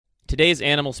Today's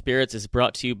Animal Spirits is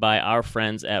brought to you by our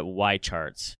friends at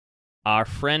YCharts. Our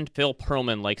friend Phil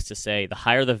Perlman likes to say, the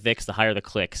higher the VIX, the higher the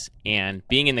clicks. And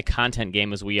being in the content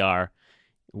game as we are,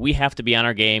 we have to be on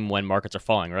our game when markets are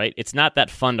falling, right? It's not that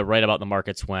fun to write about the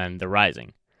markets when they're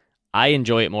rising. I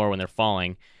enjoy it more when they're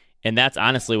falling. And that's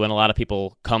honestly when a lot of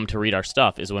people come to read our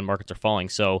stuff, is when markets are falling.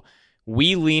 So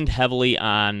we leaned heavily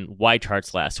on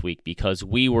YCharts last week because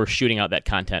we were shooting out that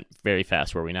content very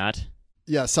fast, were we not?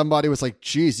 Yeah, somebody was like,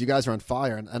 geez, you guys are on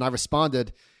fire. And I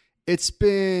responded, it's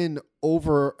been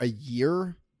over a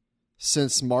year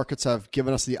since markets have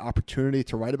given us the opportunity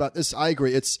to write about this. I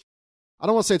agree. I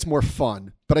don't want to say it's more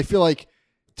fun, but I feel like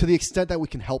to the extent that we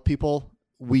can help people,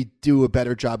 we do a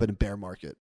better job in a bear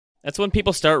market. That's when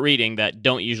people start reading that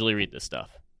don't usually read this stuff.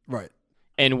 Right.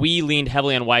 And we leaned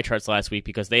heavily on YCharts last week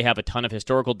because they have a ton of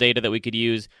historical data that we could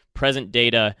use, present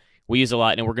data we use a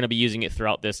lot, and we're going to be using it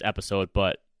throughout this episode,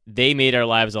 but they made our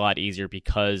lives a lot easier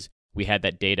because we had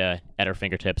that data at our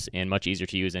fingertips and much easier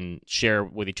to use and share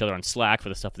with each other on Slack for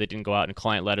the stuff that didn't go out in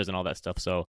client letters and all that stuff.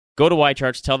 So go to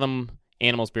YCharts, tell them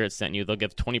Animal Spirits sent you. They'll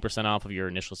give 20% off of your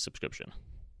initial subscription.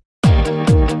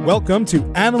 Welcome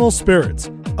to Animal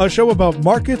Spirits, a show about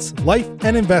markets, life,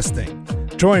 and investing.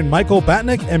 Join Michael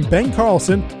Batnick and Ben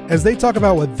Carlson as they talk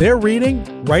about what they're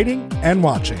reading, writing, and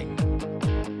watching.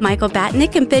 Michael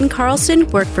Batnick and Ben Carlson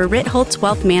work for Ritholtz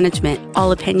Wealth Management.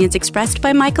 All opinions expressed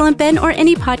by Michael and Ben or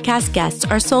any podcast guests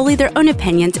are solely their own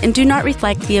opinions and do not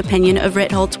reflect the opinion of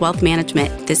Ritholtz Wealth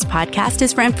Management. This podcast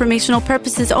is for informational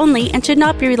purposes only and should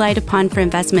not be relied upon for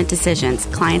investment decisions.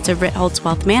 Clients of Ritholtz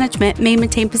Wealth Management may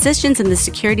maintain positions in the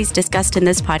securities discussed in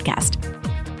this podcast.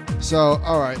 So,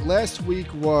 all right, last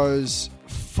week was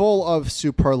full of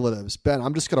superlatives. Ben,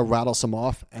 I'm just going to rattle some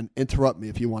off and interrupt me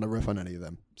if you want to riff on any of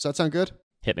them. Does that sound good?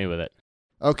 Hit me with it.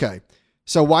 Okay.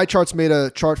 So YCharts made a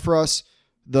chart for us.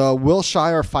 The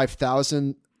Wilshire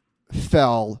 5000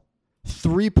 fell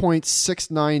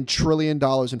 $3.69 trillion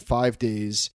in 5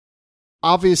 days.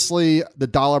 Obviously, the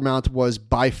dollar amount was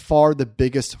by far the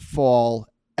biggest fall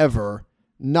ever.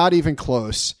 Not even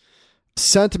close.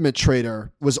 Sentiment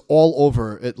Trader was all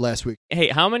over it last week. Hey,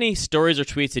 how many stories or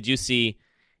tweets did you see,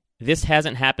 this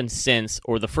hasn't happened since,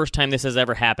 or the first time this has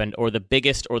ever happened, or the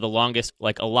biggest or the longest,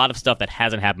 like a lot of stuff that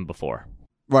hasn't happened before?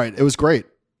 Right. It was great.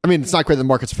 I mean, it's not great that the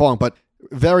market's falling, but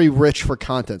very rich for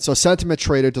content. So Sentiment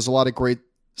Trader does a lot of great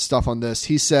stuff on this.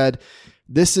 He said,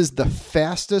 this is the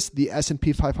fastest the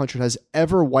S&P 500 has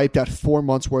ever wiped out 4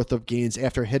 months worth of gains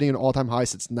after hitting an all-time high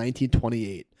since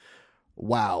 1928.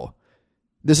 Wow.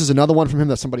 This is another one from him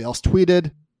that somebody else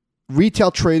tweeted.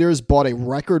 Retail traders bought a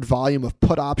record volume of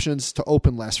put options to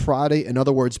open last Friday. In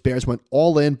other words, bears went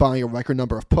all in, buying a record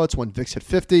number of puts when VIX hit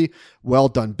 50. Well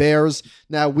done, bears.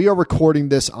 Now, we are recording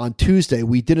this on Tuesday.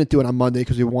 We didn't do it on Monday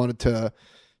because we wanted to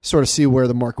sort of see where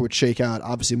the market would shake out.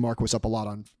 Obviously, market was up a lot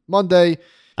on Monday.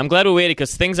 I'm glad we waited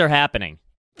because things are happening.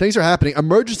 Things are happening.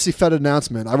 Emergency Fed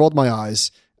announcement. I rolled my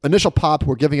eyes. Initial pop,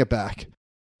 we're giving it back.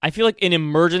 I feel like an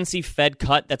emergency Fed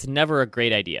cut, that's never a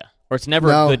great idea, or it's never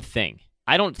a good thing.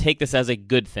 I don't take this as a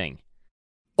good thing.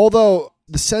 Although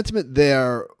the sentiment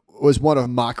there was one of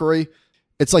mockery.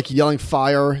 It's like yelling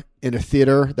fire in a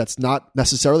theater that's not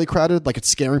necessarily crowded, like it's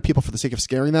scaring people for the sake of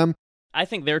scaring them. I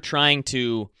think they're trying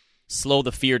to slow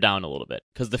the fear down a little bit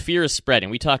because the fear is spreading.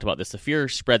 We talked about this. The fear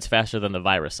spreads faster than the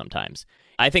virus sometimes.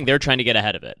 I think they're trying to get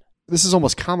ahead of it. This is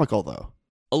almost comical, though.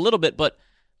 A little bit, but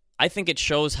I think it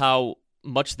shows how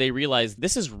much they realize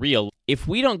this is real. If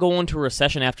we don't go into a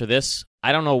recession after this,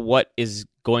 I don't know what is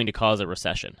going to cause a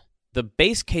recession. The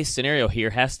base case scenario here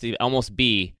has to almost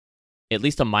be at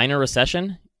least a minor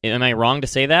recession. Am I wrong to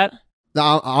say that?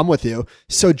 No, I'm with you.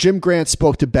 So Jim Grant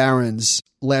spoke to Barron's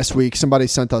last week. Somebody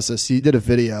sent us this. He did a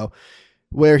video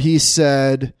where he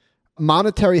said,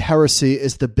 monetary heresy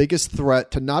is the biggest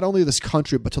threat to not only this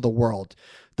country, but to the world.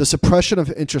 The suppression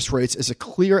of interest rates is a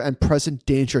clear and present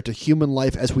danger to human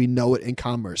life as we know it in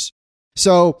commerce.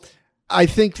 So I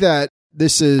think that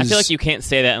this is... I feel like you can't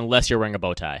say that unless you're wearing a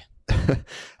bow tie.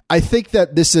 I think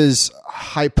that this is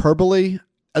hyperbole,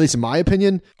 at least in my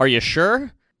opinion. Are you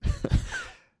sure?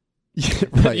 Yeah,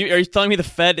 right. Are you telling me the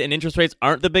Fed and interest rates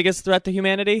aren't the biggest threat to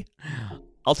humanity?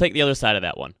 I'll take the other side of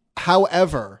that one.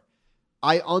 However,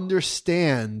 I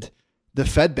understand the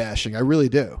Fed bashing. I really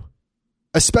do.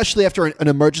 Especially after an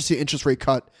emergency interest rate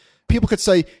cut. People could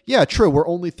say, yeah, true, we're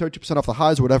only 30% off the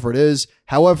highs, whatever it is.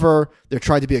 However, they're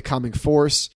trying to be a calming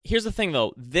force. Here's the thing,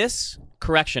 though. This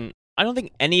correction, I don't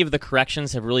think any of the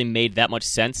corrections have really made that much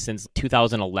sense since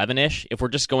 2011-ish. If we're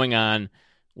just going on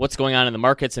what's going on in the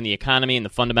markets and the economy and the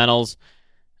fundamentals,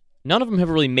 none of them have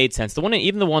really made sense.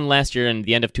 Even the one last year in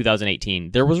the end of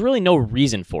 2018, there was really no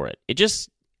reason for it. It just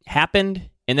happened,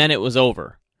 and then it was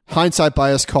over. Hindsight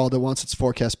bias called it wants its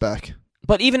forecast back.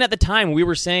 But even at the time, we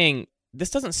were saying, this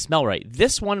doesn't smell right.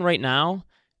 This one right now,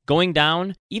 going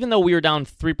down, even though we were down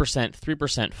 3%,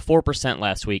 4%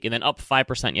 last week, and then up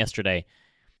 5% yesterday,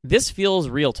 this feels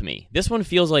real to me. This one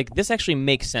feels like this actually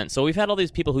makes sense. So we've had all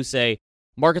these people who say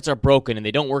markets are broken and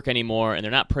they don't work anymore and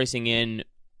they're not pricing in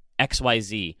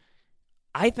XYZ.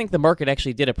 I think the market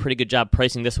actually did a pretty good job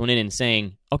pricing this one in and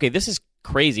saying, okay, this is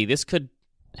crazy. This could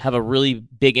have a really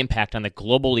big impact on the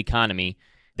global economy.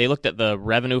 They looked at the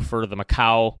revenue for the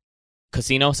Macau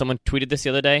casino. Someone tweeted this the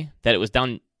other day, that it was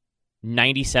down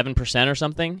 97% or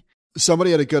something.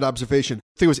 Somebody had a good observation.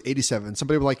 I think it was 87.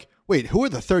 Somebody was like, wait, who are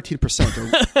the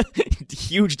 13%?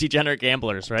 Huge degenerate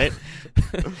gamblers, right?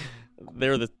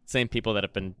 They're the same people that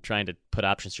have been trying to put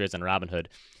options trades on Robinhood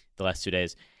the last 2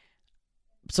 days.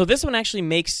 So this one actually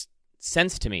makes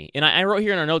sense to me. And I wrote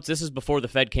here in our notes, this is before the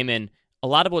Fed came in. A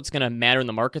lot of what's going to matter in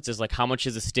the markets is like how much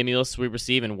is the stimulus we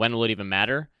receive and when will it even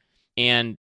matter?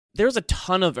 And there's a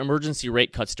ton of emergency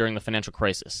rate cuts during the financial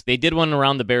crisis. They did one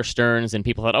around the Bear Stearns, and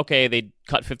people thought, okay, they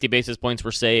cut 50 basis points,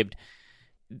 we're saved.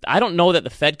 I don't know that the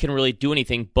Fed can really do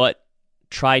anything but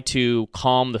try to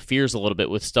calm the fears a little bit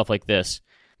with stuff like this.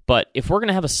 But if we're going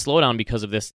to have a slowdown because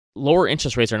of this, lower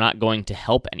interest rates are not going to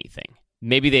help anything.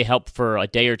 Maybe they help for a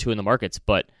day or two in the markets,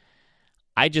 but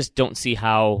I just don't see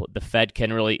how the Fed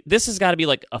can really... This has got to be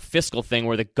like a fiscal thing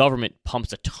where the government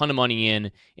pumps a ton of money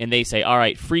in and they say, all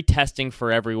right, free testing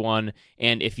for everyone.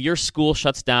 And if your school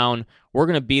shuts down, we're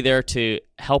going to be there to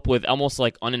help with almost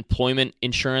like unemployment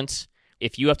insurance.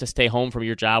 If you have to stay home from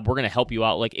your job, we're going to help you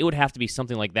out. Like, it would have to be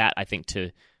something like that, I think,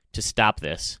 to stop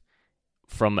this.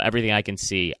 From everything I can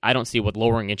see, I don't see what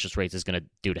lowering interest rates is going to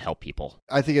do to help people.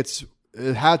 I think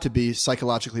it had to be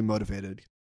psychologically motivated.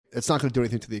 It's not going to do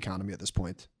anything to the economy at this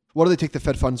point. What do they take the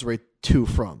Fed funds rate to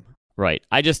from? Right.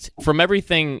 From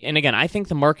everything, and again, I think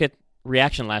the market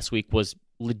reaction last week was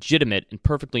legitimate and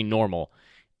perfectly normal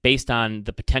based on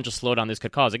the potential slowdown this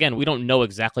could cause. Again, we don't know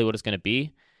exactly what it's going to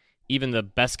be. Even the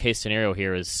best case scenario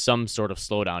here is some sort of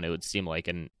slowdown, it would seem like.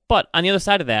 But on the other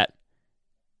side of that,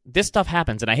 this stuff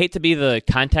happens, and I hate to be the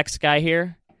context guy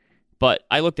here, but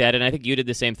I looked at it, and I think you did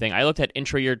the same thing. I looked at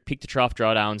intra-year peak-to-trough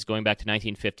drawdowns going back to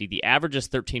 1950. The average is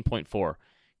 13.4.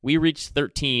 We reached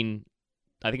 13,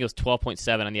 I think it was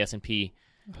 12.7 on the S&P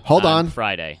Hold on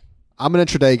Friday. I'm an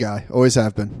intraday guy. Always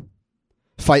have been.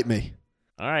 Fight me.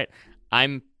 All right.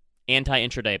 I'm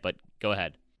anti-intraday, but go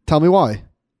ahead. Tell me why.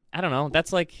 I don't know.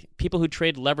 That's like people who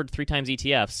trade levered 3 times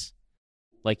ETFs,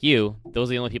 like you. Those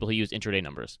are the only people who use intraday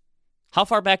numbers. How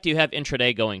far back do you have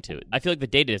intraday going to? I feel like the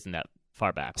data isn't that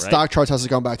far back, right? Stock charts has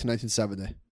gone back to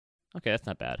 1970. Okay, that's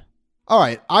not bad. All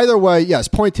right. Either way, yes,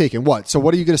 point taken. What? So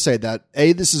what are you going to say? That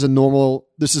A, this is normal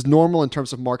in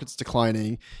terms of markets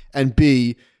declining, and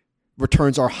B,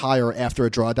 returns are higher after a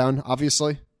drawdown,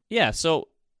 obviously? Yeah, so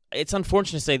it's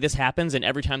unfortunate to say this happens, and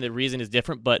every time the reason is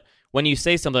different, but when you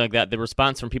say something like that, the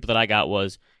response from people that I got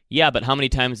was, yeah, but how many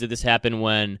times did this happen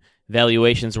when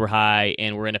valuations were high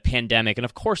and we're in a pandemic? And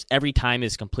of course, every time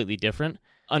is completely different.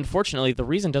 Unfortunately, the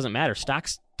reason doesn't matter.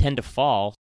 Stocks tend to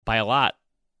fall by a lot,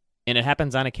 and it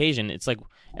happens on occasion. It's like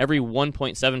every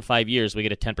 1.75 years, we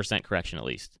get a 10% correction at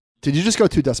least. Did you just go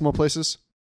 2 decimal places?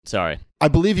 Sorry. I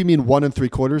believe you mean 1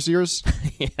 3/4 years.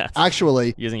 Yes.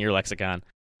 Actually, using your lexicon.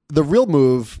 The real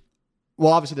move,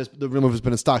 well, obviously the real move has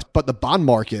been in stocks, but the bond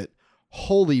market,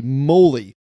 holy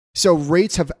moly. So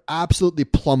rates have absolutely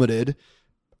plummeted.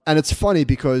 And it's funny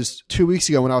because 2 weeks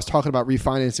ago when I was talking about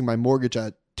refinancing my mortgage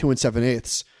at 2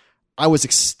 7/8, I was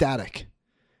ecstatic.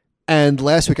 And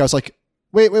last week I was like,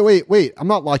 wait, I'm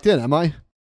not locked in, am I?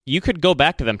 You could go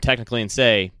back to them technically and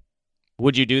say,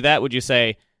 would you do that? Would you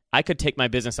say, I could take my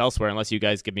business elsewhere unless you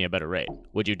guys give me a better rate?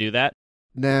 Would you do that?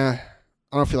 Nah,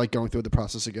 I don't feel like going through the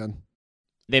process again.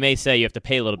 They may say you have to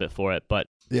pay a little bit for it, but...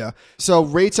 Yeah. So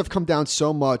rates have come down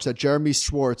so much that Jeremy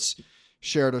Schwartz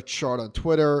shared a chart on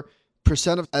Twitter.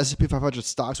 Percent of S&P 500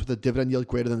 stocks with a dividend yield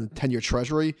greater than the 10-year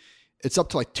treasury. It's up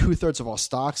to like 2/3 of all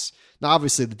stocks. Now,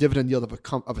 obviously, the dividend yield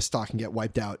of a stock can get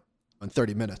wiped out in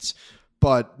 30 minutes.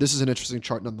 But this is an interesting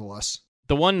chart nonetheless.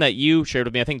 The one that you shared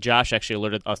with me, I think Josh actually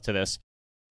alerted us to this.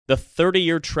 The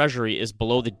 30-year treasury is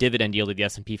below the dividend yield of the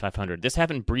S&P 500. This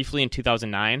happened briefly in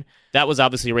 2009. That was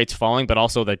obviously rates falling, but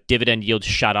also the dividend yield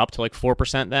shot up to like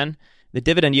 4% then. The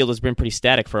dividend yield has been pretty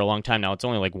static for a long time now. It's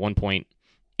only like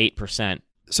 1.8%.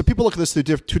 So people look at this through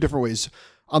 2 different ways.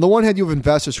 On the one hand, you have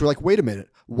investors who are like, wait a minute,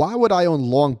 why would I own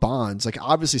long bonds? Like,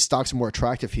 obviously, stocks are more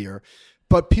attractive here.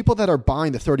 But people that are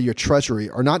buying the 30-year treasury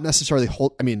are not necessarily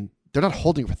they're not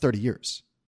holding it for 30 years.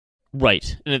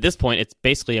 Right. And at this point, it's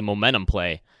basically a momentum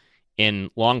play in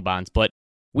long bonds. But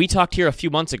we talked here a few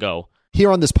months ago Here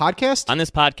on this podcast? On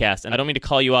this podcast, and I don't mean to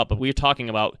call you out, but we were talking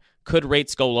about could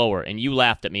rates go lower, and you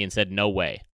laughed at me and said no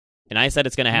way. And I said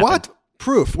it's going to happen. What?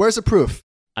 Proof? Where's the proof?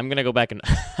 I'm going to go back and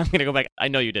I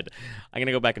know you did. I'm going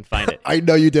to go back and find it. I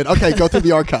know you did. Okay, go through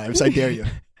the archives. I dare you.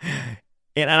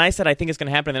 And I said I think it's going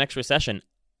to happen in the next recession.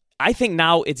 I think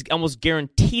now it's almost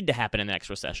guaranteed to happen in the next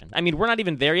recession. I mean, we're not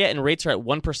even there yet, and rates are at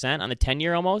 1% on the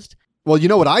 10-year almost. Well, you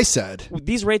know what I said.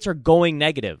 These rates are going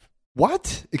negative.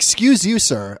 What? Excuse you,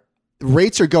 sir.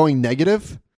 Rates are going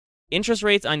negative? Interest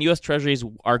rates on U.S. Treasuries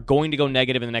are going to go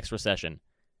negative in the next recession.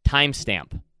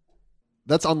 Timestamp.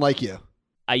 That's unlike you.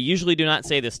 I usually do not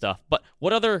say this stuff, but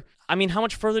how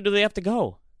much further do they have to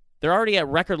go? They're already at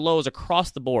record lows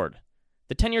across the board.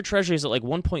 The 10-year Treasury is at like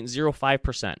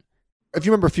 1.05%. If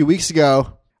you remember a few weeks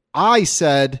ago, I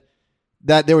said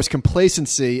that there was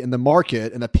complacency in the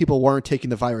market and that people weren't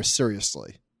taking the virus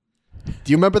seriously.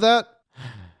 Do you remember that?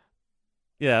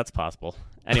 Yeah, that's possible.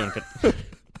 Anyone could.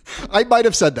 I might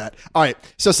have said that. All right.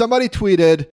 So somebody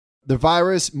tweeted the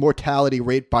virus mortality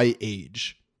rate by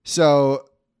age. So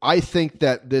I think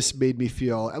that this made me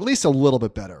feel at least a little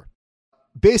bit better.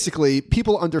 Basically,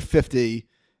 people under 50,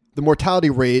 the mortality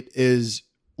rate is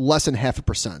less than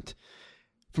 0.5%.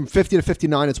 From 50 to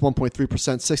 59, it's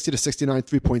 1.3%. 60 to 69,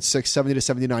 3.6. 70 to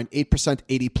 79, 8%.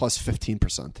 80 plus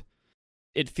 15%.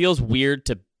 It feels weird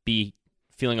to be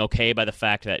feeling okay by the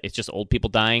fact that it's just old people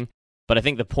dying. But I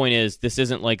think the point is this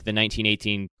isn't like the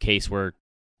 1918 case where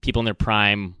people in their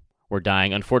prime were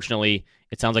dying. Unfortunately,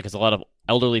 it sounds like it's a lot of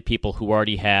elderly people who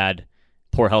already had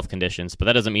poor health conditions, but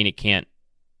that doesn't mean it can't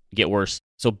get worse.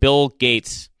 So Bill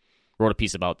Gates wrote a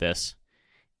piece about this,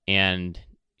 and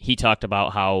he talked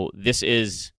about how this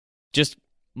is just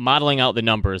modeling out the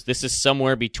numbers. This is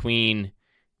somewhere between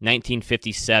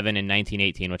 1957 and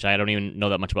 1918, which I don't even know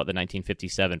that much about the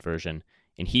 1957 version.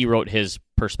 And he wrote his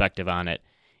perspective on it.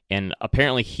 And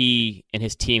apparently he and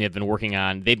his team have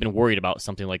been they've been worried about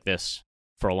something like this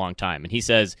for a long time. And he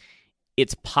says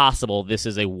it's possible this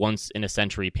is a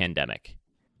once-in-a-century pandemic.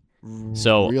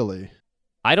 So really,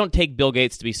 I don't take Bill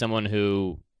Gates to be someone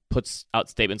who puts out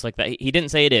statements like that. He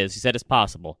didn't say it is. He said it's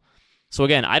possible. So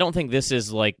again, I don't think this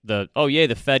is like the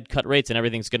Fed cut rates and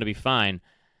everything's going to be fine.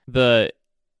 The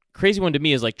crazy one to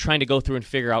me is like trying to go through and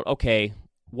figure out, okay,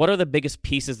 what are the biggest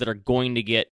pieces that are going to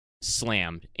get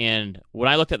slammed? And when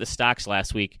I looked at the stocks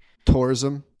last week,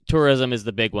 tourism is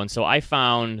the big one. So I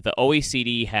found the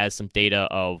OECD has some data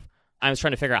of, I was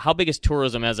trying to figure out how big is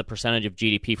tourism as a percentage of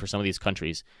GDP for some of these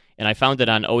countries. And I found it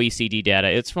on OECD data.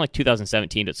 It's from like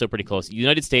 2017, but it's still pretty close. The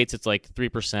United States, it's like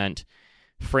 3%.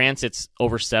 France, it's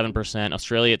over 7%.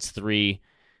 Australia, it's 3%.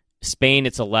 Spain,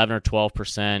 it's 11 or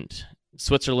 12%.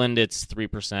 Switzerland, it's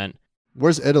 3%.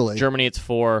 Where's Italy? Germany, it's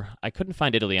 4%. I couldn't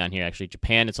find Italy on here, actually.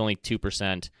 Japan, it's only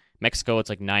 2%. Mexico, it's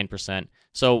like 9%.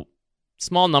 So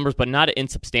small numbers, but not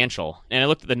insubstantial. And I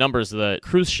looked at the numbers. The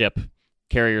cruise ship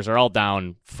carriers are all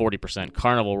down 40%.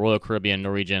 Carnival, Royal Caribbean,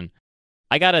 Norwegian.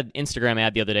 I got an Instagram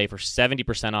ad the other day for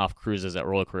 70% off cruises at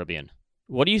Royal Caribbean.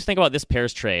 What do you think about this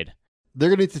pair's trade? They're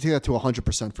going to need to take that to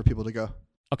 100% for people to go.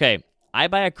 Okay, I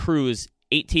buy a cruise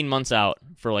 18 months out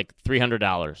for like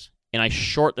 $300, and I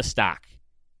short the stock.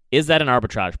 Is that an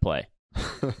arbitrage play?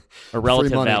 A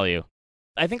relative value?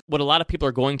 I think what a lot of people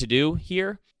are going to do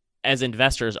here as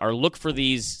investors are look for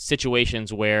these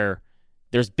situations where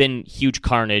there's been huge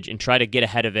carnage and try to get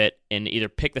ahead of it and either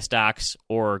pick the stocks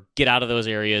or get out of those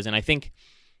areas. And I think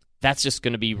that's just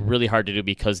going to be really hard to do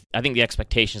because I think the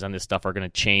expectations on this stuff are going to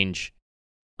change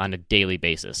on a daily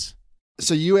basis.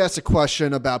 So you asked a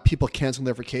question about people canceling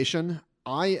their vacation.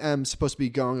 I am supposed to be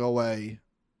going away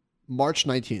March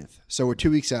 19th. So we're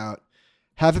 2 weeks out.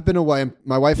 Haven't been away.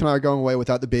 My wife and I are going away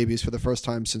without the babies for the first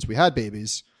time since we had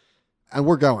babies. And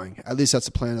we're going. At least that's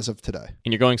the plan as of today.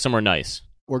 And you're going somewhere nice.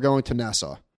 We're going to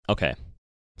Nassau. Okay.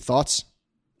 Thoughts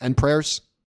and prayers?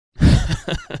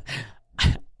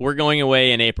 We're going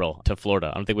away in April to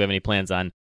Florida. I don't think we have any plans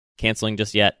on canceling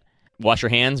just yet. Wash your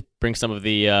hands. Bring some of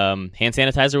the hand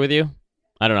sanitizer with you.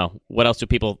 I don't know. What else do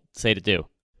people say to do?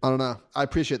 I don't know. I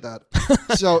appreciate that.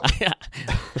 So,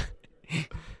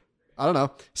 I don't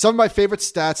know. Some of my favorite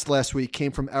stats last week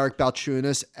came from Eric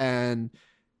Balchunas and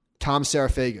Tom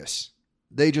Sarafagas.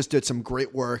 They just did some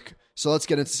great work. So let's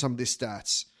get into some of these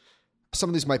stats. Some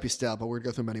of these might be stale, but we're going to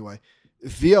go through them anyway.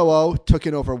 VOO took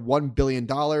in over $1 billion,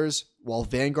 while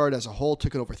Vanguard as a whole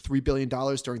took in over $3 billion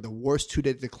during the worst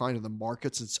two-day decline in the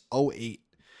market since 2008,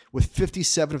 with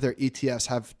 57 of their ETFs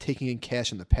have taken in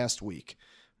cash in the past week.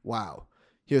 Wow.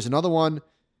 Here's another one.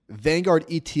 Vanguard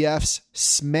ETFs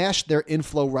smashed their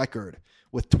inflow record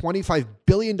with $25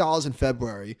 billion in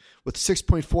February, with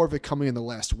 6.4 of it coming in the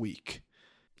last week.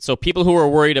 So people who are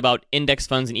worried about index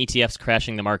funds and ETFs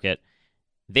crashing the market,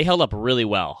 they held up really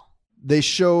well. They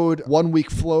showed 1 week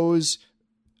flows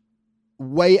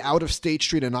way out of State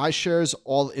Street and iShares,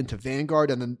 all into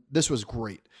Vanguard. And then this was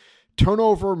great.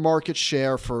 Turnover market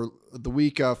share for the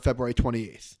week of February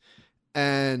 28th.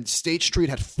 And State Street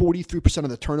had 43% of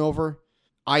the turnover.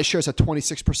 iShares had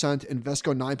 26%,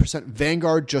 Invesco 9%,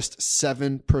 Vanguard just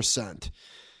 7%.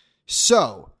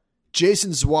 So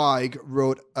Jason Zweig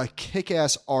wrote a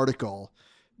kick-ass article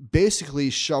basically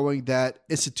showing that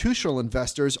institutional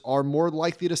investors are more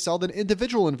likely to sell than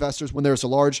individual investors when there's a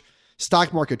large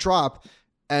stock market drop.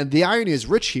 And the irony is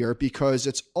rich here because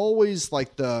it's always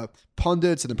like the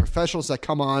pundits and the professionals that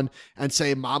come on and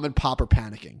say mom and pop are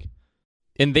panicking.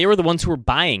 And they were the ones who were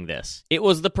buying this. It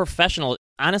was the professional.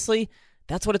 Honestly,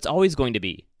 that's what it's always going to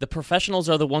be. The professionals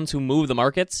are the ones who move the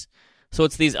markets. So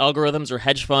it's these algorithms or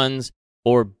hedge funds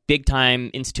or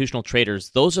big-time institutional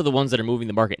traders. Those are the ones that are moving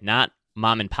the market, not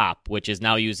mom and pop, which is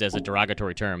now used as a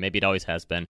derogatory term. Maybe it always has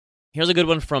been. Here's a good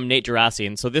one from Nate Gerasi.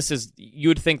 And so this is, you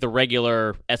would think the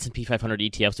regular S&P 500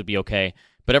 ETFs would be okay,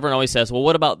 but everyone always says, well,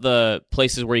 what about the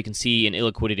places where you can see an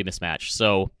illiquidity mismatch?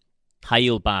 So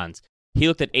high-yield bonds. He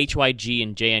looked at HYG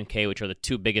and JNK, which are the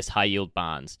two biggest high-yield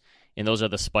bonds, and those are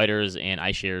the Spiders and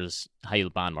iShares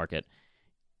high-yield bond market.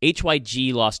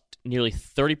 HYG lost nearly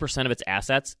 30% of its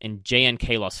assets, and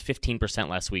JNK lost 15%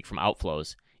 last week from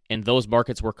outflows, and those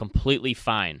markets were completely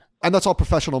fine. And that's all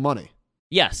professional money.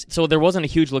 Yes, so there wasn't a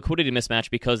huge liquidity mismatch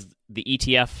because the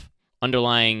ETF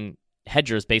underlying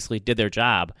hedgers basically did their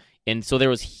job, and so there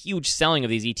was huge selling of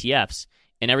these ETFs,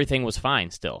 and everything was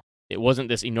fine still. It wasn't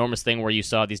this enormous thing where you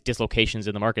saw these dislocations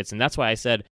in the markets, and that's why I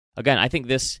said, again, I think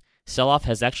this sell-off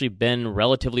has actually been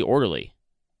relatively orderly,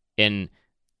 and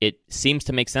it seems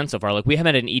to make sense so far. Like, we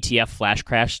haven't had an ETF flash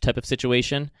crash type of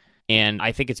situation, and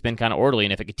I think it's been kind of orderly,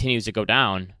 and if it continues to go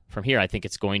down from here, I think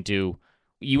it's going to...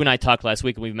 You and I talked last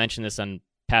week, and we've mentioned this on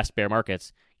past bear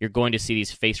markets, you're going to see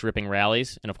these face-ripping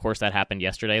rallies, and of course that happened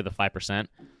yesterday, the 5%,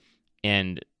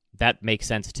 and that makes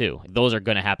sense too. Those are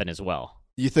going to happen as well.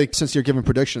 You think, since you're giving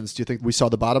predictions, do you think we saw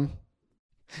the bottom?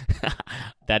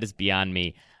 That is beyond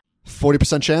me.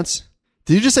 40% chance?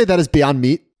 Did you just say that is beyond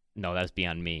meat? No, that's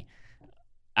beyond me.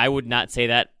 I would not say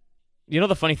that. You know,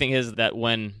 the funny thing is that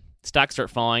when stocks start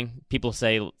falling, people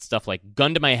say stuff like,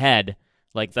 gun to my head,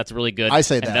 like that's really good I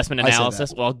say that. investment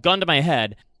analysis. Well, gun to my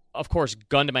head, of course,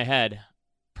 gun to my head,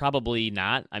 probably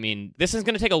not. I mean, this is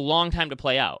going to take a long time to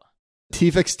play out.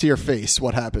 TVIX to your face,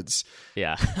 what happens?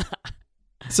 Yeah.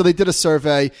 So they did a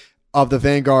survey of the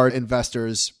Vanguard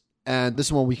investors, and this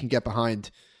is one we can get behind.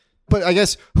 But I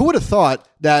guess, who would have thought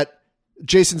that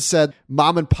Jason said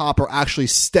mom and pop are actually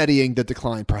steadying the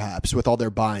decline, perhaps, with all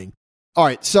their buying? All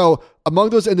right, so among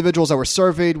those individuals that were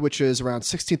surveyed, which is around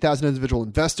 16,000 individual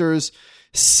investors,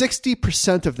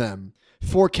 60% of them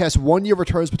forecast one-year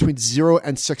returns between 0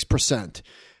 and 6%,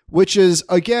 which is,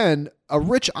 again, a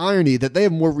rich irony that they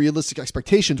have more realistic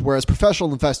expectations, whereas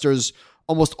professional investors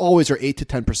almost always are 8 to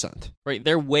 10%. Right,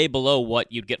 they're way below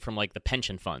what you'd get from like the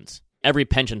pension funds. Every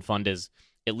pension fund is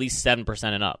at least 7%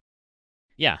 and up.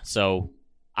 Yeah, so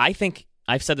I think,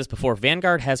 I've said this before,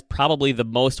 Vanguard has probably the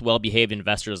most well-behaved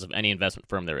investors of any investment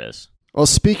firm there is. Well,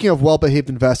 speaking of well-behaved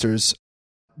investors,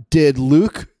 did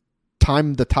Luke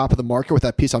time the top of the market with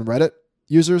that piece on Reddit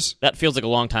users? That feels like a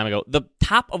long time ago. The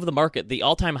top of the market, the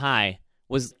all-time high,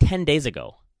 was 10 days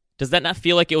ago. Does that not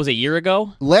feel like it was a year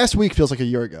ago? Last week feels like a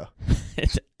year ago.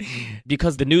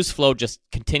 Because the news flow just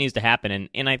continues to happen,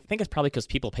 and I think it's probably because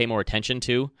people pay more attention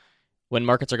to when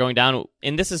markets are going down,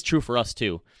 and this is true for us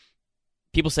too.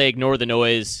 People say ignore the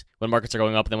noise when markets are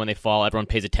going up, and then when they fall, everyone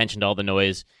pays attention to all the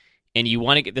noise, and you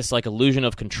want to get this like illusion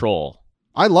of control.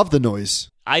 I love the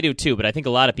noise. I do too, but I think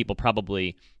a lot of people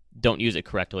probably don't use it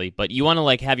correctly. But you want to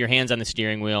like have your hands on the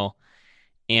steering wheel,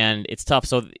 and it's tough.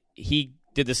 So he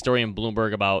did this story in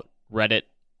Bloomberg about Reddit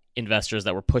investors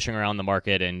that were pushing around the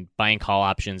market and buying call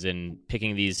options and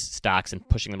picking these stocks and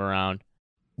pushing them around.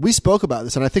 We spoke about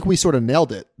this, and I think we sort of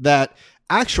nailed it, that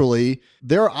actually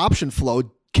their option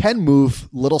flow can move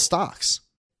little stocks.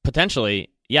 Potentially,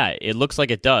 yeah, it looks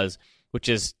like it does, which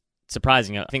is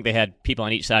surprising. I think they had people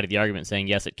on each side of the argument saying,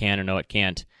 yes, it can, or no, it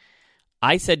can't.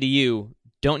 I said to you,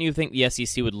 don't you think the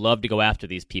SEC would love to go after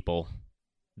these people,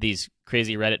 these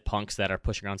crazy Reddit punks that are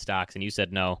pushing around stocks? And you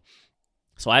said no.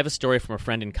 So I have a story from a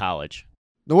friend in college.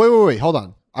 No, wait, hold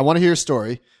on. I want to hear your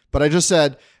story, but I just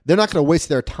said they're not going to waste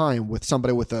their time with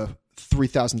somebody with a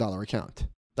 $3,000 account.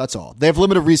 That's all. They have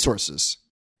limited resources.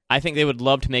 I think they would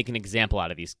love to make an example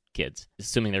out of these kids,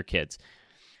 assuming they're kids.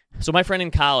 So my friend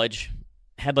in college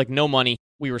had like no money.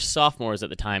 We were sophomores at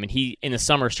the time, and he, in the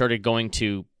summer, started going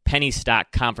to penny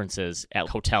stock conferences at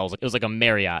hotels. It was like a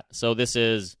Marriott. So this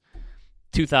is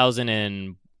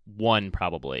 2001 one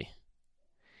probably.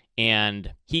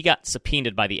 And he got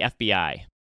subpoenaed by the FBI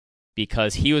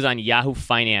because he was on Yahoo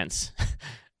Finance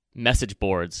message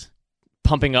boards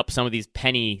pumping up some of these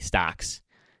penny stocks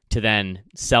to then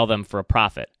sell them for a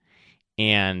profit.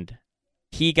 And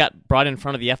he got brought in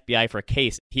front of the FBI for a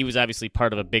case. He was obviously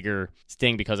part of a bigger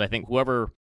sting because I think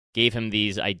whoever gave him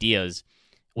these ideas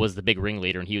was the big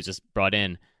ringleader, and he was just brought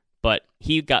in. But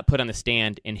he got put on the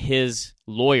stand, and his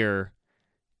lawyer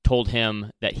told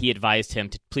him that he advised him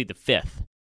to plead the fifth.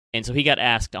 And so he got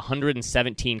asked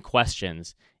 117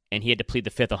 questions, and he had to plead the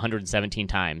fifth 117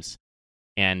 times.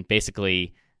 And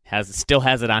basically still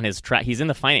has it on his track.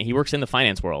 He works in the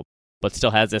finance world, but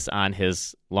still has this on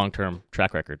his long-term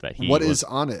track record that he. What is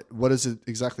on it? What does it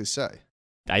exactly say?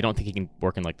 I don't think he can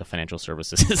work in like the financial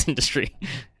services industry.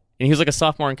 And he was like a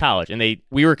sophomore in college, and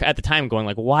we were at the time going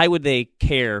like, why would they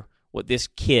care what this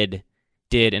kid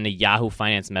did in a Yahoo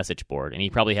Finance message board? And he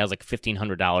probably has like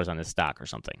 $1,500 on his stock or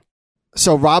something.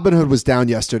 So Robinhood was down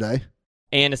yesterday.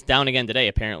 And it's down again today,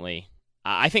 apparently.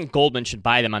 I think Goldman should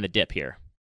buy them on the dip here.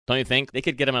 Don't you think? They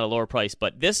could get them at a lower price.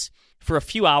 But this, for a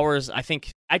few hours, I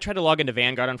think I tried to log into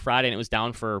Vanguard on Friday, and it was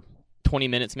down for 20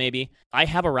 minutes maybe. I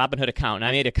have a Robinhood account, and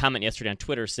I made a comment yesterday on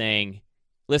Twitter saying,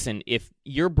 listen, if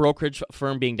your brokerage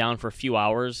firm being down for a few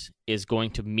hours is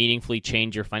going to meaningfully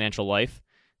change your financial life,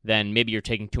 then maybe you're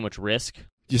taking too much risk.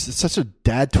 It's such a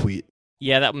dad tweet.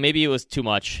 Yeah, that maybe it was too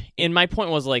much. And my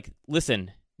point was like,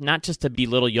 listen, not just to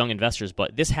belittle young investors,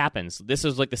 but this happens. This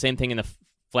is like the same thing in the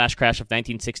flash crash of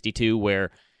 1962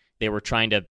 where they were trying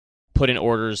to put in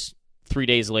orders 3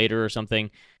 days later or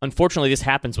something. Unfortunately, this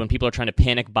happens when people are trying to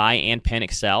panic buy and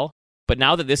panic sell. But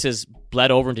now that this has bled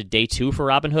over into day 2 for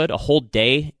Robinhood, a whole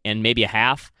day and maybe a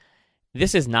half,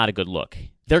 this is not a good look.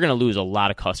 They're going to lose a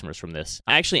lot of customers from this.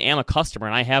 I actually am a customer,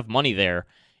 and I have money there.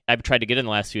 I've tried to get in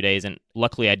the last few days, and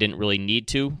luckily I didn't really need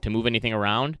to move anything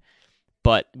around.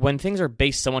 But when things are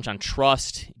based so much on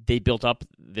trust, they built up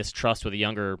this trust with a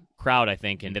younger crowd, I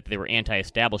think, and that they were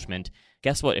anti-establishment.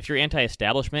 Guess what? If you're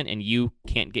anti-establishment and you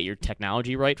can't get your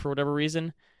technology right for whatever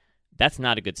reason, that's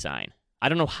not a good sign. I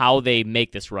don't know how they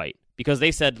make this right, because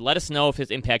they said, let us know if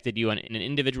it's impacted you on an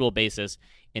individual basis,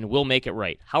 and we'll make it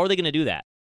right. How are they going to do that?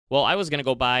 Well, I was going to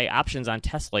go buy options on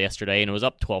Tesla yesterday, and it was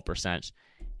up 12%,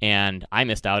 and I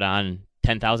missed out on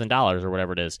 $10,000 or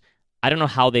whatever it is. I don't know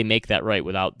how they make that right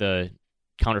without the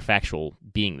counterfactual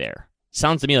being there.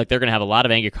 Sounds to me like they're going to have a lot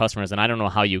of angry customers, and I don't know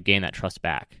how you gain that trust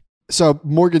back. So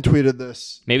Morgan tweeted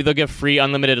this. Maybe they'll give free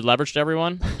unlimited leverage to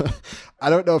everyone? I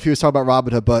don't know if he was talking about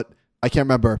Robinhood, but I can't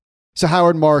remember. So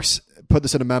Howard Marks put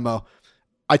this in a memo.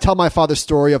 I tell my father's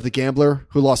story of the gambler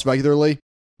who lost regularly.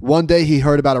 One day he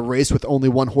heard about a race with only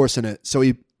one horse in it, so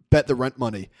he bet the rent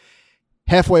money.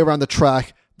 Halfway around the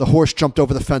track, the horse jumped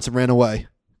over the fence and ran away.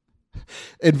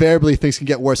 Invariably, things can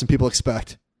get worse than people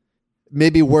expect.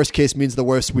 Maybe worst case means the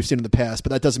worst we've seen in the past,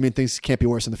 but that doesn't mean things can't be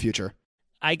worse in the future.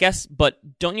 I guess, but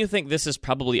don't you think this has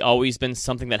probably always been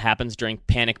something that happens during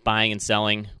panic buying and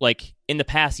selling? Like, in the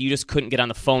past, you just couldn't get on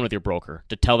the phone with your broker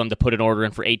to tell them to put an order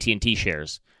in for AT&T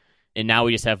shares. And now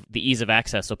we just have the ease of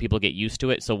access, so people get used to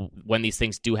it. So when these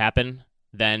things do happen,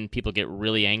 then people get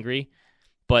really angry.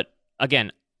 But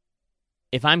again,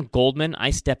 if I'm Goldman,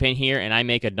 I step in here and I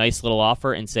make a nice little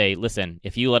offer and say, listen,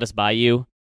 if you let us buy you,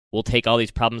 we'll take all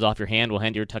these problems off your hand, we'll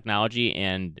hand you your technology,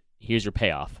 and here's your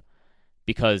payoff.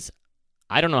 Because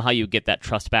I don't know how you get that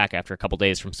trust back after a couple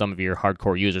days from some of your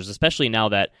hardcore users, especially now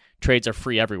that trades are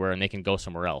free everywhere and they can go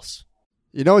somewhere else.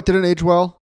 You know what didn't age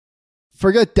well?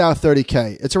 Forget Dow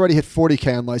 30K. It's already hit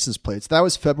 40K on license plates. That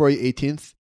was February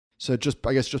 18th. So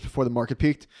I guess just before the market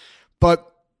peaked. But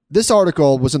this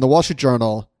article was in the Wall Street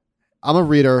Journal. I'm a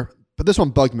reader, but this one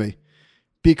bugged me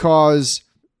because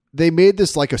they made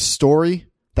this like a story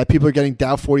that people are getting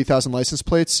Dow 40,000 license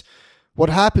plates. What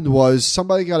happened was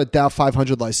somebody got a Dow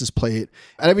 500 license plate,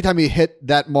 and every time he hit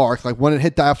that mark, like when it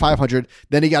hit Dow 500,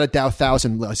 then he got a Dow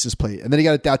 1000 license plate, and then he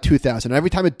got a Dow 2000, and every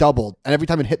time it doubled, and every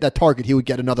time it hit that target, he would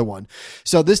get another one.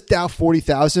 So this Dow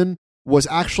 40,000 was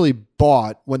actually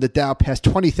bought when the Dow passed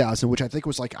 20,000, which I think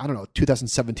was like,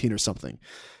 2017 or something.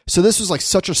 So this was like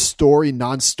such a story,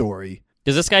 non-story.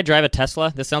 Does this guy drive a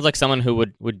Tesla? This sounds like someone who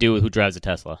who drives a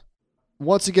Tesla.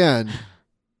 Once again,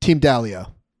 Team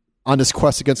Dalio on this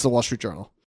quest against the Wall Street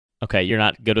Journal. Okay, you're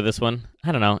not good at this one?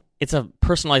 I don't know. It's a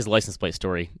personalized license plate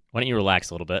story. Why don't you relax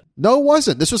a little bit? No, it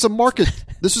wasn't. This was a market.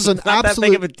 This was an not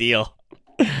absolute... that big of a deal.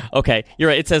 Okay, you're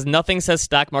right. It says nothing says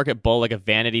stock market bull like a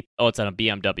vanity... Oh, it's on a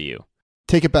BMW.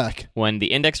 Take it back. When the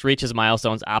index reaches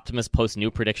milestones, Optimus posts new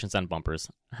predictions on bumpers.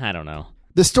 I don't know.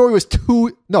 The story was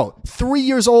 3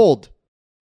 years old.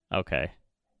 Okay.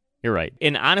 You're right.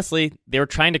 And honestly, they were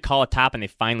trying to call a top, and they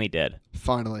finally did.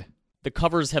 Finally. The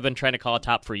covers have been trying to call a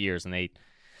top for years, and they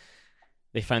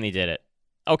finally did it.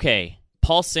 Okay,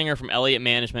 Paul Singer from Elliott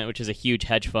Management, which is a huge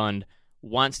hedge fund,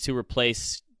 wants to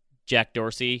replace Jack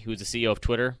Dorsey, who's the CEO of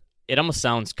Twitter. It almost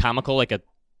sounds comical, like a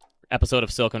episode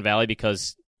of Silicon Valley,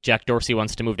 because Jack Dorsey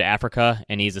wants to move to Africa,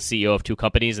 and he's the CEO of 2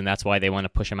 companies, and that's why they want to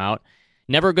push him out.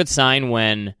 Never a good sign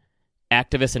when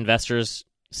activist investors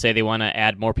say they want to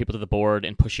add more people to the board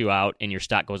and push you out, and your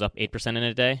stock goes up 8% in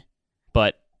a day.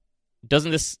 But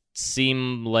doesn't this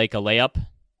seem like a layup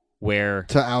where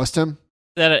To oust him?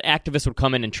 that an activist would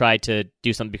come in and try to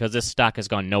do something, because this stock has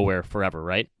gone nowhere forever,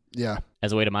 right? Yeah.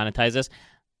 As a way to monetize this.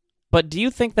 But do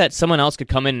you think that someone else could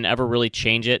come in and ever really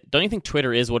change it? Don't you think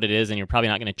Twitter is what it is, and you're probably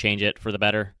not going to change it for the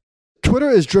better? Twitter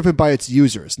is driven by its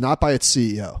users, not by its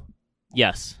CEO.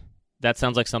 Yes. That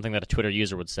sounds like something that a Twitter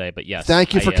user would say, but yes.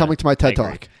 Thank you for coming to my TED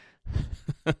Talk.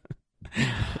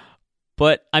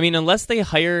 But, I mean, unless they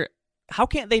hire... How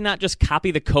can't they not just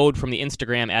copy the code from the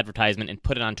Instagram advertisement and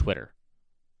put it on Twitter?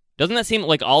 Doesn't that seem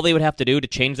like all they would have to do to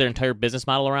change their entire business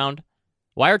model around?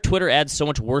 Why are Twitter ads so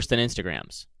much worse than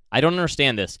Instagram's? I don't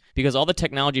understand this, because all the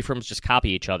technology firms just copy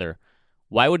each other.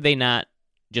 Why would they not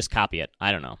just copy it?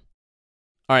 I don't know.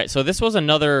 All right, so this was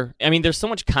another... I mean, there's so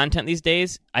much content these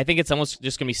days. I think it's almost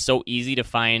just going to be so easy to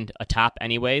find a top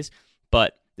anyways.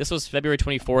 But this was February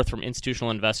 24th from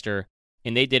Institutional Investor,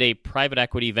 and they did a private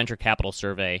equity venture capital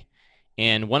survey.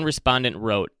 And one respondent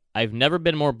wrote, "I've never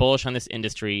been more bullish on this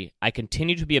industry. I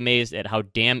continue to be amazed at how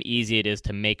damn easy it is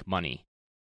to make money."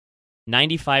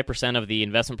 95% of the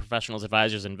investment professionals,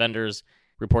 advisors, and vendors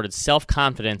reported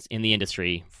self-confidence in the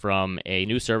industry from a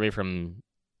new survey from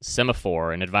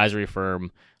Semaphore, an advisory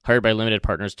firm hired by limited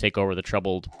partners to take over the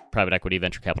troubled private equity,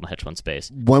 venture capital, hedge fund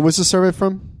space. When was the survey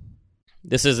from?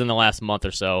 This is in the last month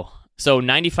or so. So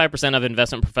 95% of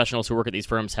investment professionals who work at these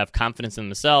firms have confidence in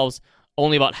themselves.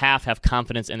 Only about half have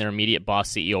confidence in their immediate boss,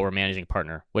 CEO, or managing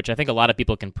partner, which I think a lot of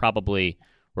people can probably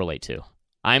relate to.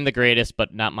 I'm the greatest,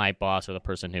 but not my boss or the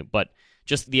person who... But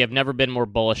just, I've never been more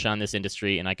bullish on this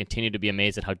industry, and I continue to be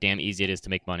amazed at how damn easy it is to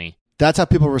make money. That's how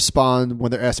people respond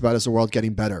when they're asked about, is the world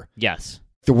getting better? Yes.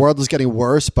 The world is getting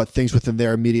worse, but things within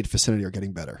their immediate vicinity are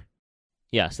getting better.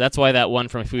 Yes, that's why that one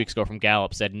from a few weeks ago from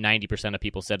Gallup said 90% of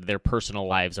people said their personal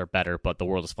lives are better, but the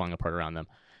world is falling apart around them.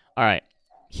 All right,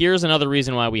 here's another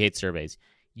reason why we hate surveys.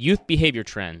 Youth behavior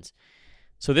trends.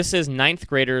 So this is 9th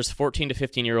graders, 14 to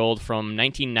 15-year-old from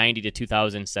 1990 to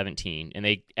 2017. And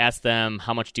they asked them,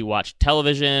 how much do you watch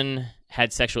television,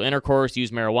 had sexual intercourse,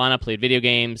 used marijuana, played video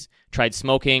games, tried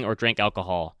smoking, or drank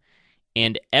alcohol.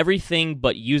 And everything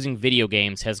but using video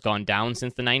games has gone down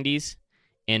since the 90s,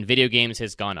 and video games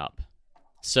has gone up.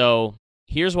 So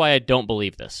here's why I don't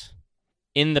believe this.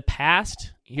 In the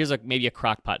past, here's maybe a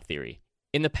crockpot theory.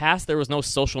 In the past, there was no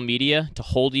social media to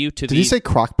hold you to Did you say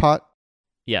crockpot?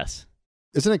 Yes.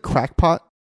 Isn't it crackpot?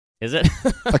 Is it?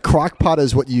 A crockpot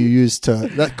is what you use to...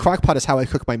 That crockpot is how I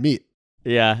cook my meat.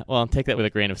 Yeah, well, take that with a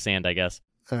grain of sand, I guess.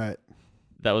 All right.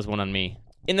 That was one on me.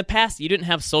 In the past, you didn't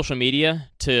have social media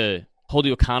to hold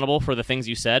you accountable for the things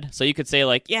you said. So you could say,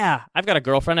 like, yeah, I've got a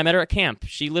girlfriend. I met her at camp.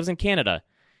 She lives in Canada.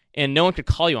 And no one could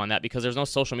call you on that because there's no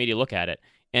social media to look at it.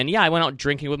 And yeah, I went out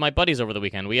drinking with my buddies over the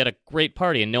weekend. We had a great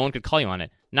party, and no one could call you on it.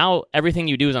 Now, everything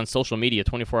you do is on social media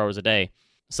 24 hours a day.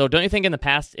 So don't you think in the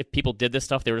past, if people did this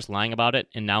stuff, they were just lying about it,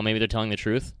 and now maybe they're telling the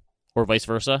truth? Or vice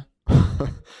versa?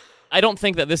 I don't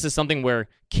think that this is something where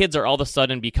kids are all of a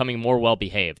sudden becoming more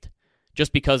well-behaved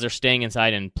just because they're staying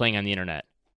inside and playing on the internet.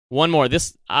 One more.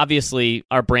 This, obviously,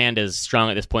 our brand is strong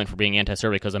at this point for being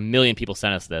anti-survey because 1 million people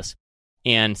sent us this.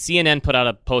 And CNN put out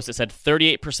a post that said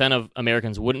 38% of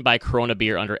Americans wouldn't buy Corona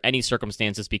beer under any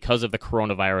circumstances because of the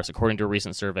coronavirus, according to a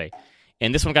recent survey.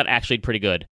 And this one got actually pretty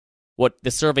good. What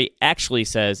the survey actually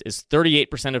says is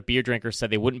 38% of beer drinkers said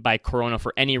they wouldn't buy Corona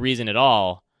for any reason at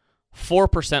all.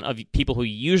 4% of people who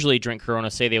usually drink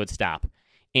Corona say they would stop.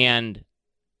 And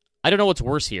I don't know what's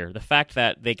worse here, the fact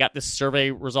that they got the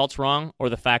survey results wrong, or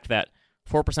the fact that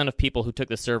 4% of people who took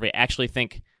the survey actually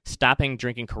think stopping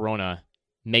drinking Corona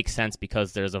makes sense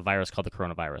because there's a virus called the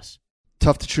coronavirus.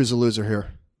 Tough to choose a loser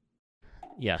here.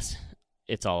 Yes,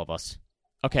 it's all of us.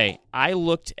 Okay,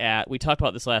 we talked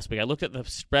about this last week. I looked at the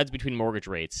spreads between mortgage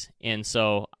rates, and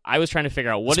so I was trying to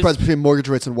figure out spreads between mortgage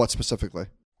rates and what specifically?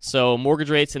 So mortgage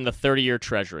rates in the 30-year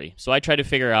Treasury. So I tried to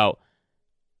figure out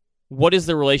what is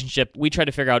the relationship. We tried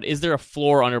to figure out, is there a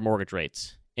floor under mortgage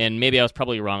rates? And maybe I was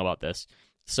probably wrong about this.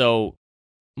 So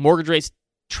mortgage rates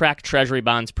track Treasury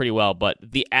bonds pretty well, but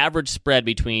the average spread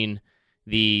between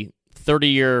the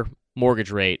 30-year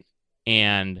mortgage rate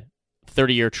and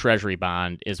 30-year Treasury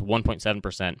bond is 1.7%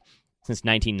 since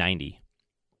 1990.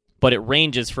 But it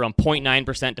ranges from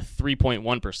 0.9% to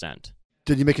 3.1%.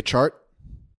 Did you make a chart?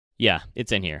 Yeah,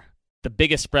 it's in here. The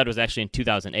biggest spread was actually in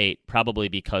 2008, probably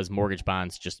because mortgage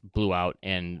bonds just blew out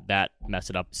and that messed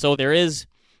it up. So there is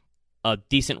a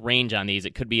decent range on these.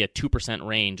 It could be a 2%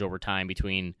 range over time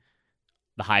between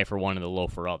the high for one and the low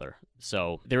for other.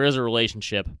 So there is a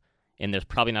relationship, and there's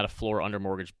probably not a floor under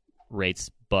mortgage rates.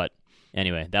 But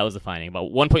anyway, that was the finding.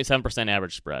 About 1.7%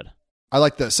 average spread. I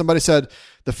like this. Somebody said,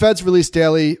 the feds release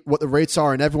daily what the rates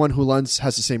are, and everyone who lends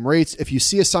has the same rates. If you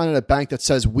see a sign at a bank that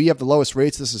says we have the lowest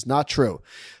rates, this is not true.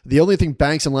 The only thing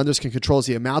banks and lenders can control is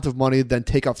the amount of money then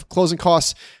take out for closing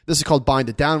costs. This is called buying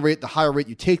the down rate. The higher rate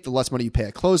you take, the less money you pay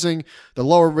at closing. The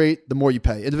lower rate, the more you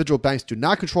pay. Individual banks do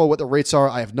not control what the rates are.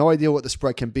 I have no idea what the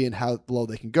spread can be and how low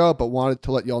they can go, but wanted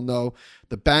to let y'all know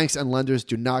the banks and lenders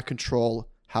do not control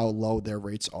how low their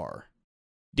rates are.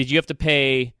 Did you have to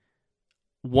pay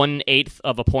 1/8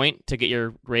 of a point to get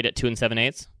your rate at 2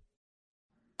 7/8?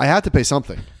 I had to pay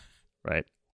something. Right.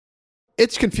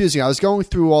 It's confusing. I was going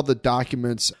through all the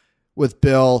documents with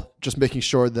Bill, just making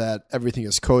sure that everything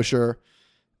is kosher.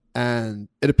 And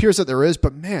it appears that there is,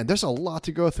 but man, there's a lot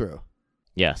to go through.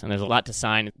 Yes, and there's a lot to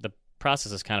sign. The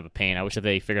process is kind of a pain. I wish that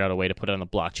they figured out a way to put it on the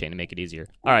blockchain to make it easier.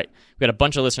 All right, we got a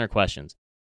bunch of listener questions.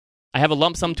 I have a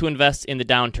lump sum to invest in the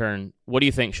downturn. What do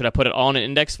you think? Should I put it all in an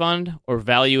index fund or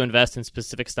value invest in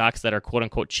specific stocks that are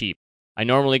quote-unquote cheap? I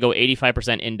normally go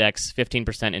 85% index,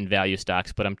 15% in value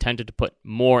stocks, but I'm tempted to put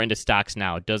more into stocks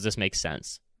now. Does this make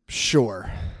sense?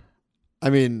 Sure. I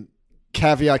mean,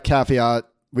 caveat,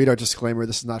 read our disclaimer.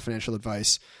 This is not financial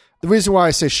advice. The reason why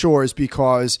I say sure is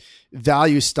because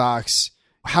value stocks,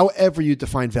 however you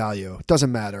define value, it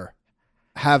doesn't matter,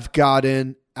 have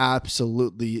gotten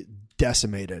absolutely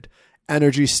decimated.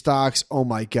 Energy stocks, oh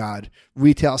my God.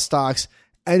 Retail stocks,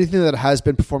 anything that has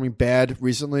been performing bad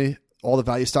recently, all the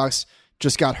value stocks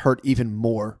just got hurt even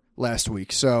more last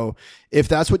week. So if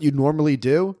that's what you normally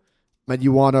do and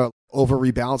you want to over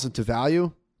rebalance into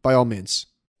value, by all means.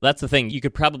 That's the thing. You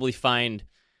could probably find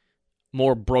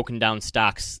more broken down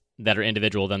stocks that are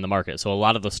individual than the market. So a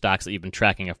lot of the stocks that you've been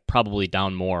tracking are probably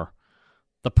down more.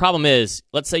 The problem is,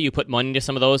 let's say you put money into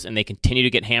some of those and they continue to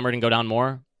get hammered and go down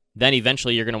more. Then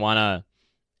eventually you're going to want to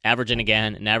average in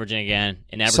again and average in again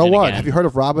and average in again. So what? Have you heard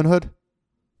of Robinhood?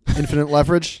 Infinite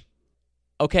leverage?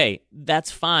 Okay,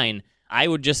 that's fine. I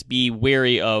would just be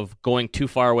wary of going too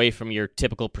far away from your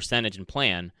typical percentage and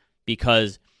plan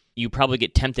because you probably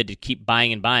get tempted to keep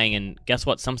buying, and guess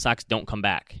what? Some stocks don't come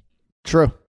back.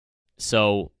 True.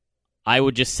 So I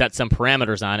would just set some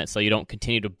parameters on it so you don't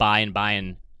continue to buy,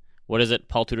 and what is it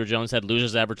Paul Tudor Jones said?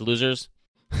 Losers average losers.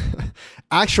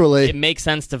 Actually, it makes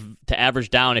sense to average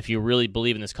down if you really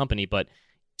believe in this company, but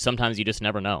sometimes you just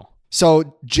never know.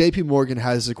 So JP Morgan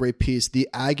has a great piece, The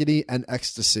Agony and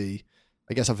Ecstasy,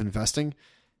 I guess, of investing,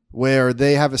 where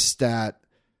they have a stat,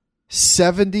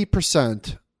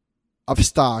 70% of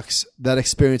stocks that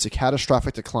experience a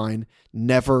catastrophic decline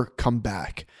never come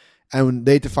back. And when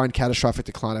they define catastrophic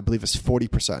decline, I believe it's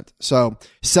 40%. So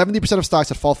 70% of stocks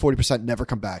that fall 40% never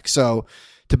come back. So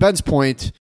to Ben's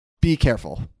point, be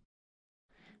careful.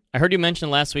 I heard you mention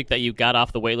last week that you got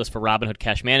off the waitlist for Robinhood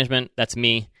Cash Management. That's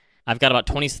me. I've got about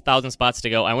 20,000 spots to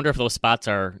go. I wonder if those spots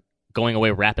are going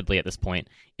away rapidly at this point.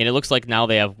 And it looks like now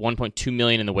they have 1.2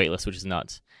 million in the waitlist, which is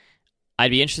nuts.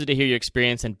 I'd be interested to hear your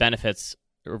experience and benefits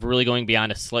of really going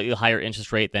beyond a slightly higher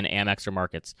interest rate than Amex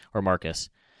or Marcus.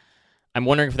 I'm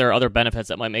wondering if there are other benefits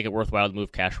that might make it worthwhile to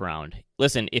move cash around.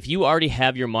 Listen, if you already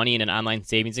have your money in an online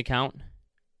savings account,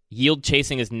 yield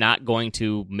chasing is not going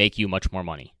to make you much more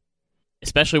money.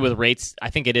 Especially with rates,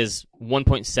 I think it is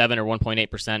 1.7 or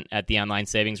 1.8% at the online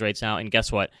savings rates now. And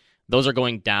guess what? Those are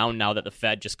going down now that the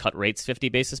Fed just cut rates 50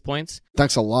 basis points.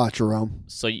 Thanks a lot, Jerome.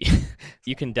 So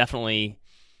you can definitely,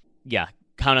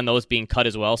 count on those being cut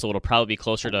as well. So it'll probably be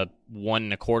closer to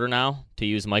 1.25 now, to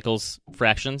use Michael's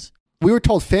fractions. We were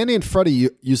told Fannie and Freddie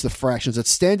use the fractions.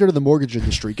 It's standard in the mortgage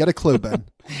industry. Get a clue, Ben.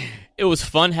 It was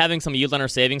fun having some yield on our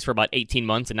savings for about 18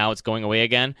 months, and now it's going away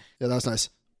again. Yeah, that was nice.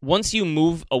 Once you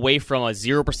move away from a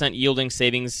 0% yielding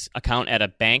savings account at a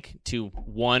bank to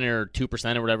 1 or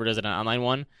 2% or whatever it is at an online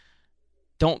one,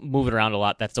 don't move it around a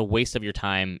lot. That's a waste of your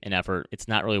time and effort. It's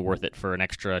not really worth it for an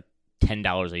extra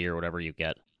 $10 a year or whatever you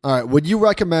get. All right. Would you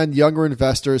recommend younger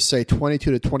investors, say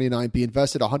 22 to 29, be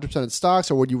invested 100% in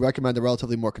stocks, or would you recommend a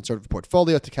relatively more conservative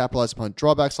portfolio to capitalize upon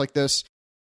drawbacks like this?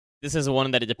 This is one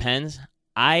that it depends.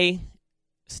 I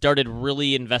started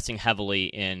really investing heavily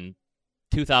in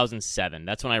 2007.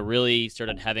 That's when I really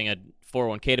started having a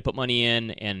 401k to put money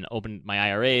in and opened my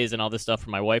IRAs and all this stuff for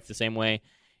my wife the same way.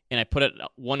 And I put it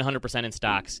 100% in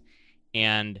stocks.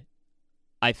 And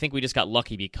I think we just got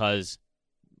lucky because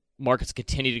markets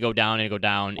continue to go down and go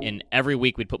down. And every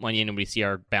week we'd put money in and we'd see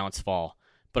our balance fall.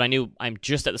 but I knew I'm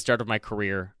just at the start of my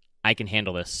career. I can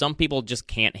handle this. Some people just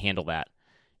can't handle that.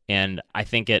 And I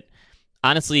think it,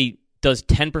 honestly, does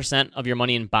 10% of your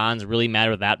money in bonds really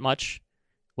matter that much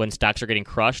when stocks are getting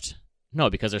crushed? No,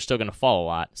 because they're still going to fall a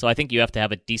lot. So I think you have to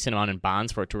have a decent amount in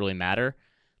bonds for it to really matter.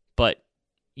 But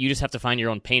you just have to find your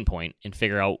own pain point and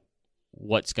figure out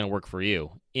what's going to work for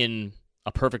you. In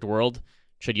a perfect world,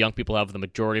 should young people have the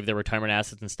majority of their retirement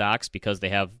assets in stocks because they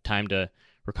have time to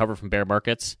recover from bear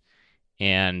markets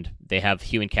and they have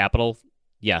human capital?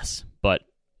 Yes, but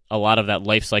a lot of that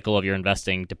life cycle of your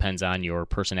investing depends on your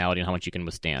personality and how much you can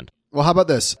withstand. Well, how about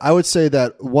this? I would say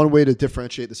that one way to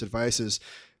differentiate this advice is,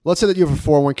 let's say that you have a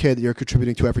 401k that you're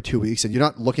contributing to every 2 weeks and you're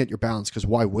not looking at your balance because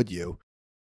why would you?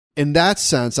 In that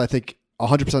sense, I think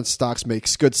 100% stocks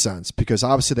makes good sense because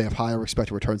obviously they have higher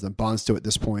expected returns than bonds do at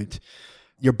this point.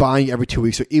 You're buying every 2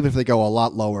 weeks, so even if they go a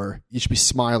lot lower, you should be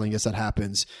smiling as that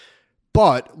happens.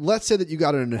 But let's say that you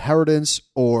got an inheritance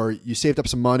or you saved up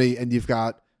some money and you've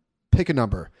got, pick a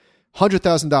number,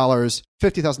 $100,000,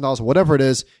 $50,000, whatever it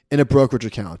is, in a brokerage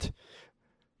account.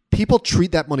 People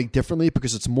treat that money differently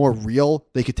because it's more real.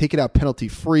 They could take it out penalty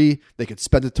free. They could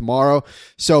spend it tomorrow.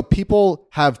 So people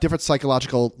have different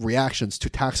psychological reactions to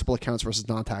taxable accounts versus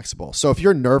non-taxable. So if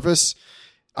you're nervous,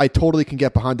 I totally can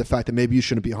get behind the fact that maybe you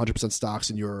shouldn't be 100% stocks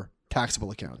in your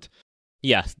taxable account.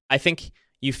 Yeah, I think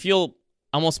you feel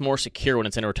almost more secure when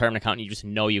it's in a retirement account and you just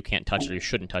know you can't touch it or you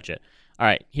shouldn't touch it. All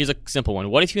right, here's a simple one.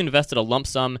 What if you invested a lump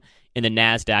sum in the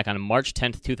NASDAQ on March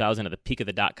 10th, 2000 at the peak of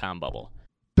the dot-com bubble?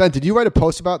 Ben, did you write a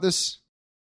post about this?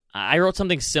 I wrote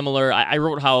something similar. I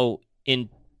wrote how in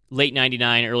late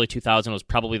 99, early 2000 was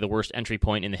probably the worst entry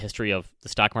point in the history of the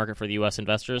stock market for the U.S.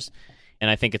 investors, and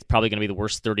I think it's probably going to be the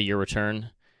worst 30-year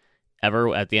return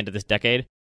ever at the end of this decade.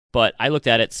 But I looked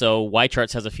at it, so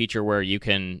YCharts has a feature where you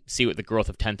can see what the growth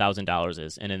of $10,000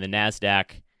 is, and in the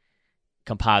NASDAQ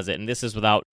composite, and this is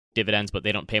without dividends, but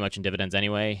they don't pay much in dividends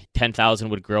anyway, $10,000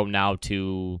 would grow now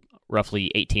to roughly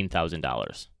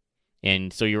 $18,000.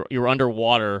 And so you're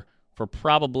underwater for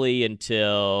probably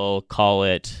until, call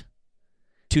it,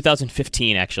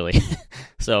 2015, actually.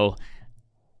 So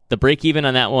the break-even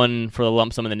on that one for the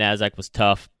lump sum in the NASDAQ was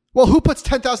tough. Well, who puts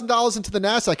 $10,000 into the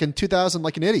NASDAQ in 2000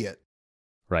 like an idiot?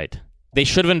 Right. They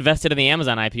should have invested in the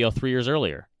Amazon IPO 3 years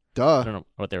earlier. Duh. I don't know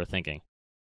what they were thinking.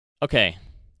 Okay.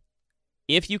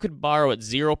 If you could borrow at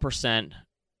 0%,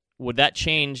 would that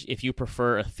change if you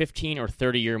prefer a 15 or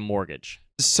 30-year mortgage?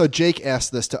 So Jake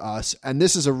asked this to us, and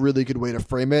this is a really good way to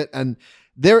frame it. And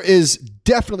there is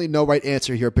definitely no right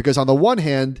answer here because on the one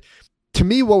hand, to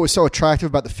me, what was so attractive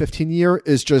about the 15-year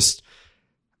is just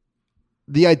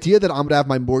the idea that I'm going to have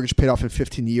my mortgage paid off in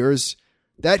 15 years.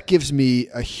 That gives me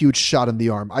a huge shot in the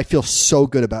arm. I feel so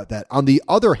good about that. On the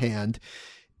other hand,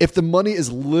 if the money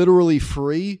is literally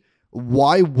free,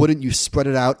 why wouldn't you spread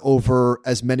it out over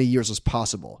as many years as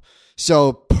possible?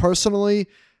 So personally,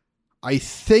 I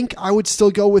think I would still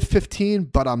go with 15,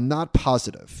 but I'm not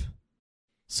positive.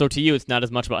 So to you, it's not as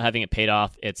much about having it paid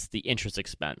off, it's the interest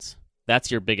expense.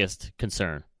 That's your biggest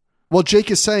concern. Well,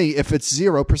 Jake is saying if it's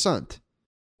 0%.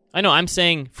 I know, I'm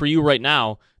saying for you right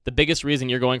now, the biggest reason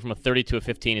you're going from a 30 to a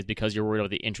 15 is because you're worried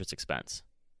about the interest expense.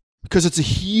 Because it's a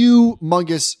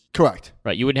humongous, correct.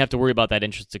 Right, you wouldn't have to worry about that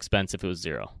interest expense if it was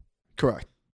 0. Correct.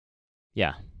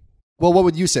 Yeah. Well, what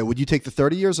would you say? Would you take the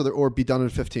 30 years or be done in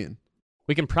 15?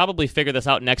 We can probably figure this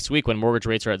out next week when mortgage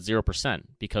rates are at 0%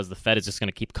 because the Fed is just going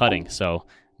to keep cutting. So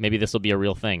maybe this will be a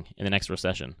real thing in the next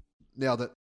recession. Nailed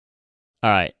it.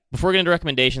 All right. Before we get into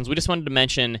recommendations, we just wanted to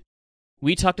mention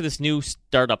we talked to this new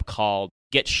startup called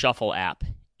Get Shuffle app.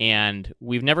 And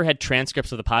we've never had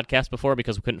transcripts of the podcast before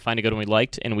because we couldn't find a good one we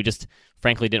liked. And we just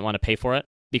frankly didn't want to pay for it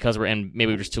because maybe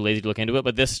we're just too lazy to look into it.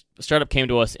 But this startup came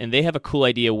to us and they have a cool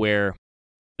idea where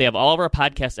they have all of our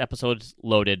podcast episodes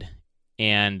loaded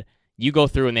and you go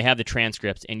through and they have the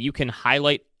transcripts and you can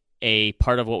highlight a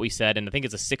part of what we said, and I think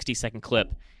it's a 60-second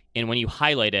clip. And when you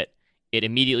highlight it, it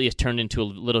immediately is turned into a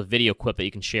little video clip that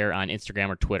you can share on Instagram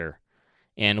or Twitter.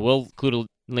 And we'll include a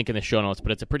link in the show notes,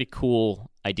 but it's a pretty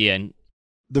cool idea. And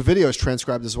the video is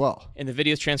transcribed as well. And the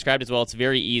video is transcribed as well. It's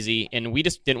very easy. And we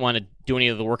just didn't want to do any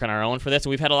of the work on our own for this. And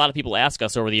we've had a lot of people ask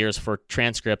us over the years for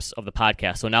transcripts of the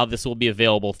podcast. So now this will be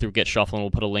available through Get Shuffle, and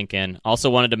we'll put a link in. Also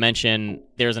wanted to mention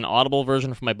there's an Audible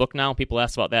version for my book now. People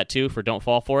asked about that too for Don't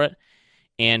Fall For It.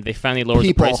 And they finally lowered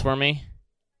the price for me.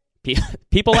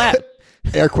 People at...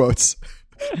 Air quotes.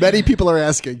 Many people are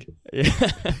asking.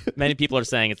 Many people are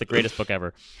saying it's the greatest book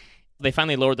ever. They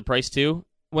finally lowered the price too.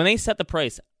 When they set the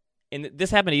price... And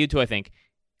this happened to you too, I think.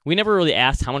 We never really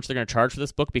asked how much they're going to charge for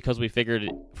this book because we figured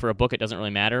for a book it doesn't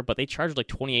really matter. But they charged like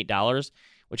 $28,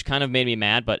 which kind of made me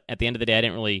mad. But at the end of the day, I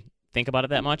didn't really think about it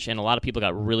that much, and a lot of people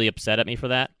got really upset at me for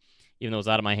that, even though it was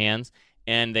out of my hands.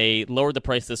 And they lowered the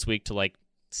price this week to like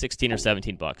 $16 or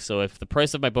 $17. So if the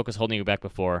price of my book was holding you back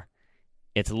before,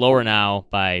 it's lower now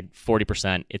by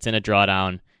 40%. It's in a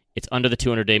drawdown. It's under the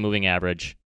 200-day moving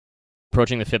average,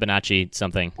 approaching the Fibonacci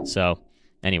something. So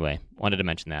anyway, wanted to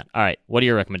mention that. All right, what are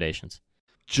your recommendations?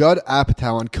 Judd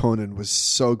Apatow on Conan was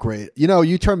so great.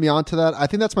 You turned me on to that. I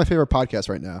think that's my favorite podcast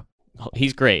right now.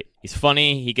 He's great. He's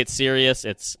funny. He gets serious.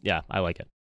 I like it.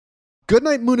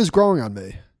 Goodnight Moon is growing on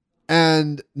me.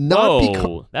 And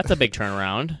that's a big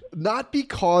turnaround. Not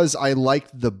because I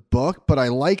liked the book, but I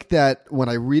like that when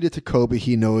I read it to Kobe,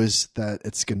 he knows that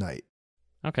it's goodnight.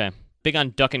 Okay. Big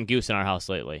on Duck and Goose in our house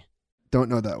lately. Don't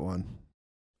know that one.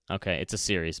 Okay, it's a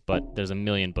series, but there's a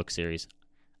million book series.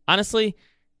 Honestly,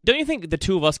 don't you think the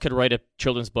two of us could write a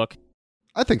children's book?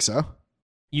 I think so.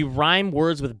 You rhyme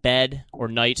words with bed or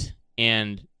night,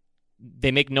 and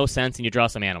they make no sense, and you draw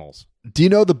some animals. Do you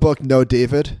know the book No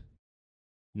David?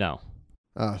 No.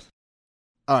 All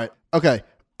right. Okay.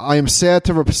 I am sad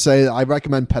to say I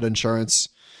recommend pet insurance.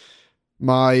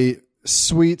 My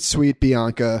sweet, sweet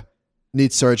Bianca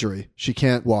needs surgery. She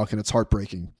can't walk, and it's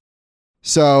heartbreaking.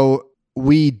 So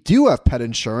we do have pet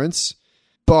insurance,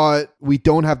 but we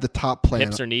don't have the top plan.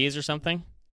 Hips or knees or something?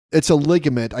 It's a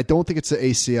ligament. I don't think it's an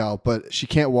ACL, but she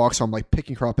can't walk, so I'm like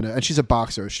picking her up in it. And she's a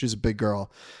boxer. She's a big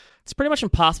girl. It's pretty much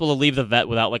impossible to leave the vet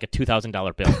without like a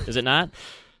 $2,000 bill, is it not?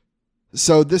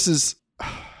 So this is,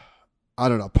 I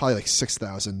don't know, probably like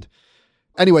 $6,000.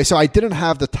 Anyway, so I didn't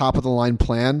have the top of the line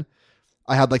plan.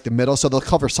 I had like the middle, so they'll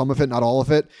cover some of it, not all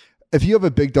of it. If you have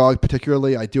a big dog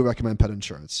particularly, I do recommend pet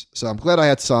insurance. So I'm glad I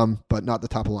had some, but not the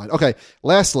top of the line. Okay,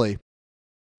 lastly,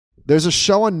 there's a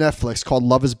show on Netflix called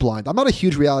Love is Blind. I'm not a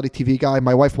huge reality TV guy.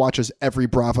 My wife watches every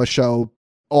Bravo show,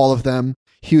 all of them.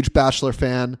 Huge Bachelor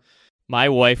fan. My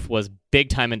wife was big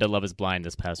time into Love is Blind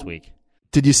this past week.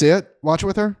 Did you see it? Watch it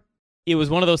with her? It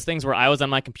was one of those things where I was on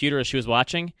my computer as she was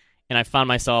watching, and I found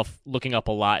myself looking up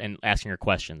a lot and asking her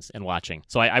questions and watching.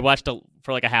 So I watched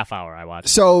for like a half hour.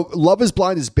 So Love is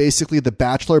Blind is basically The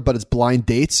Bachelor, but it's blind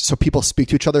dates. So people speak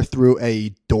to each other through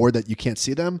a door that you can't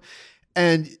see them.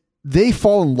 And they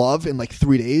fall in love in like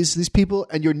 3 days, these people.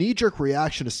 And your knee-jerk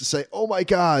reaction is to say, oh my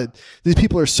God, these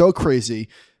people are so crazy.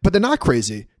 But they're not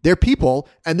crazy. They're people.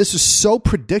 And this is so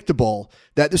predictable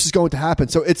that this is going to happen.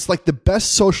 So it's like the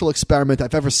best social experiment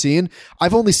I've ever seen.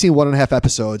 I've only seen 1.5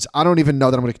 episodes. I don't even know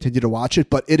that I'm going to continue to watch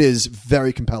it, but it is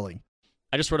very compelling.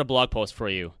 I just wrote a blog post for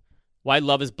you. Why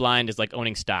Love is Blind is like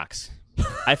owning stocks.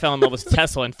 I fell in love with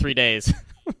Tesla in 3 days.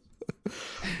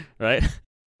 Right?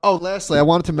 Oh, lastly, I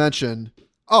wanted to mention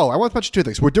two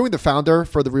things. We're doing The Founder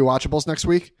for the Rewatchables next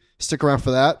week. Stick around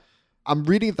for that. I'm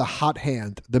reading The Hot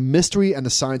Hand, The Mystery and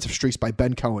the Science of Streaks by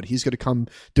Ben Cohen. He's going to come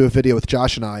do a video with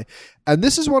Josh and I. And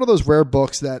this is one of those rare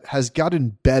books that has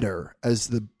gotten better as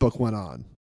the book went on.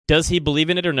 Does he believe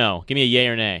in it or no? Give me a yay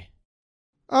or nay.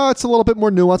 It's a little bit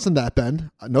more nuanced than that, Ben.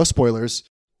 No spoilers.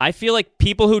 I feel like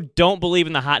people who don't believe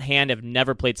in the hot hand have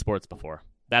never played sports before.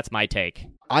 That's my take.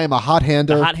 I am a hot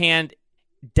hander. The hot hand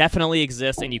definitely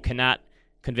exists, and you cannot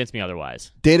convince me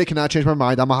otherwise. Data cannot change my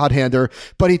mind. I'm a hot hander.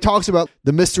 But he talks about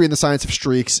the mystery and the science of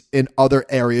streaks in other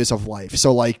areas of life.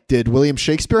 So, like, did William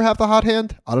Shakespeare have the hot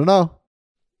hand? I don't know.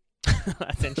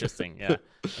 That's interesting. Yeah,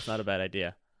 that's not a bad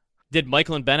idea. Did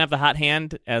Michael and Ben have the hot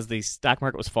hand as the stock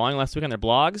market was falling last week on their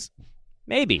blogs?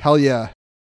 Maybe. Hell yeah.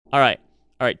 All right.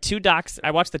 2 docs. I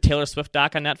watched the Taylor Swift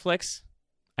doc on Netflix.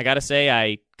 I got to say,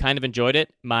 I kind of enjoyed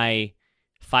it. My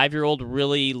 5-year-old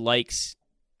really likes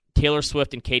Taylor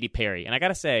Swift and Katy Perry. And I got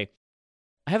to say,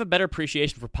 I have a better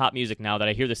appreciation for pop music now that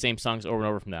I hear the same songs over and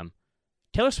over from them.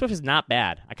 Taylor Swift is not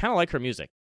bad. I kind of like her music.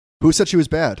 Who said she was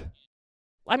bad?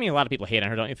 I mean, a lot of people hate on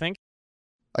her, don't you think?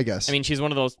 I guess. I mean, she's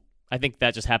one of those, I think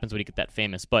that just happens when you get that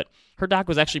famous. But her doc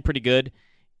was actually pretty good.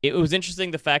 It was interesting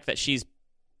the fact that she's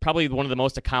probably one of the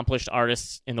most accomplished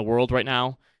artists in the world right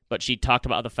now. But she talked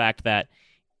about the fact that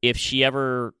if she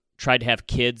ever tried to have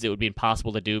kids, it would be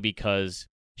impossible to do because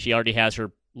she already has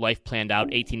her life planned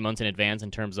out 18 months in advance in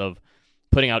terms of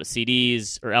putting out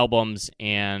CDs or albums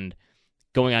and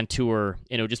going on tour,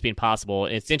 and it would just be impossible.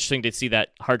 It's interesting to see that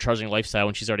hard-charging lifestyle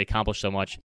when she's already accomplished so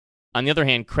much. On the other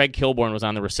hand, Craig Kilborn was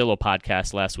on the Rosillo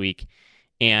podcast last week,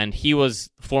 and he was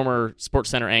former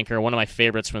SportsCenter anchor, one of my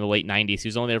favorites from the late 90s. He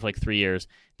was only there for like 3 years.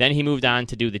 Then he moved on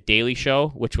to do The Daily Show,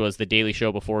 which was The Daily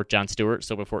Show before Jon Stewart,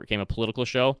 so before it became a political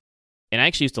show. And I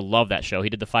actually used to love that show. He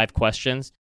did the 5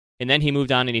 questions. And then he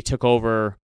moved on and he took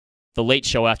over The Late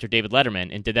Show after David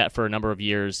Letterman and did that for a number of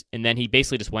years. And then he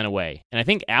basically just went away. And I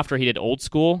think after he did Old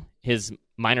School, his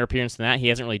minor appearance in that, he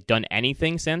hasn't really done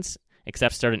anything since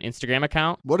except start an Instagram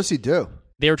account. What does he do?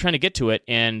 They were trying to get to it,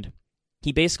 and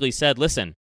he basically said,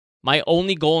 listen, my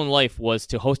only goal in life was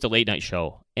to host a late night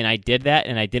show, and I did that,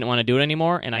 and I didn't want to do it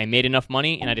anymore, and I made enough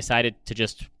money, and I decided to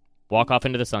just walk off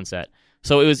into the sunset.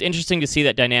 So it was interesting to see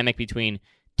that dynamic between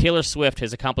Taylor Swift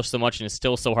has accomplished so much and is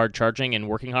still so hard charging and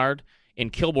working hard,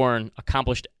 and Kilborn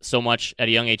accomplished so much at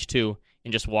a young age too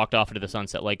and just walked off into the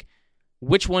sunset. Like,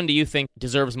 which one do you think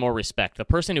deserves more respect? The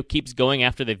person who keeps going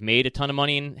after they've made a ton of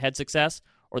money and had success,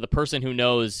 or the person who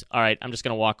knows, all right, I'm just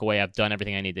going to walk away, I've done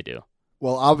everything I need to do?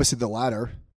 Well, obviously the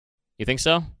latter. You think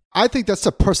so? I think that's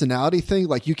a personality thing.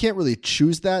 Like, you can't really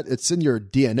choose that. It's in your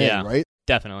DNA, right?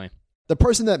 Definitely. The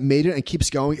person that made it and keeps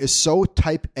going is so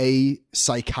type A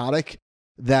psychotic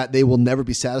that they will never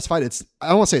be satisfied. I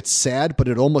don't want to say it's sad, but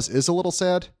it almost is a little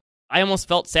sad. I almost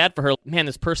felt sad for her. Man,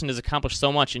 this person has accomplished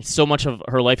so much, and so much of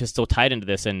her life is still tied into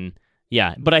this. And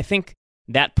yeah, but I think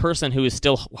that person who is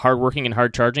still hardworking and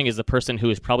hard charging is the person who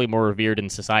is probably more revered in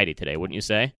society today, wouldn't you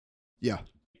say? Yeah.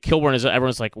 Kilborn is,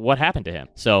 everyone's like, what happened to him?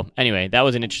 So anyway, that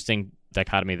was an interesting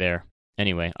dichotomy there.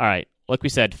 Anyway, all right. Like we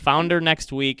said, founder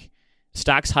next week,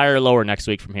 stocks higher or lower next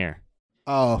week from here.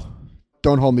 Oh,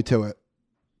 don't hold me to it.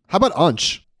 How about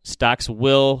Unch? Stocks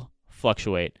will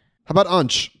fluctuate. How about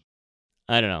Unch?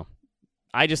 I don't know.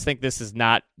 I just think this is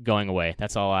not going away.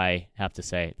 That's all I have to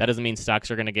say. That doesn't mean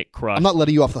stocks are going to get crushed. I'm not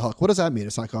letting you off the hook. What does that mean?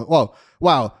 It's not going. Whoa,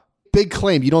 wow. Big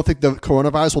claim. You don't think the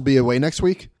coronavirus will be away next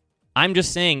week? I'm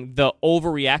just saying the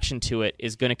overreaction to it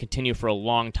is going to continue for a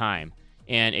long time.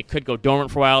 And it could go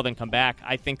dormant for a while, then come back.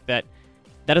 I think that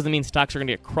doesn't mean stocks are going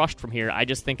to get crushed from here. I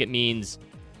just think it means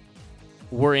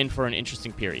we're in for an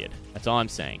interesting period. That's all I'm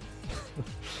saying.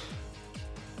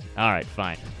 All right,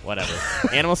 fine. Whatever.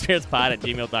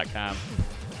 animalspiritspod@gmail.com.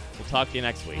 We'll talk to you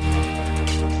next week.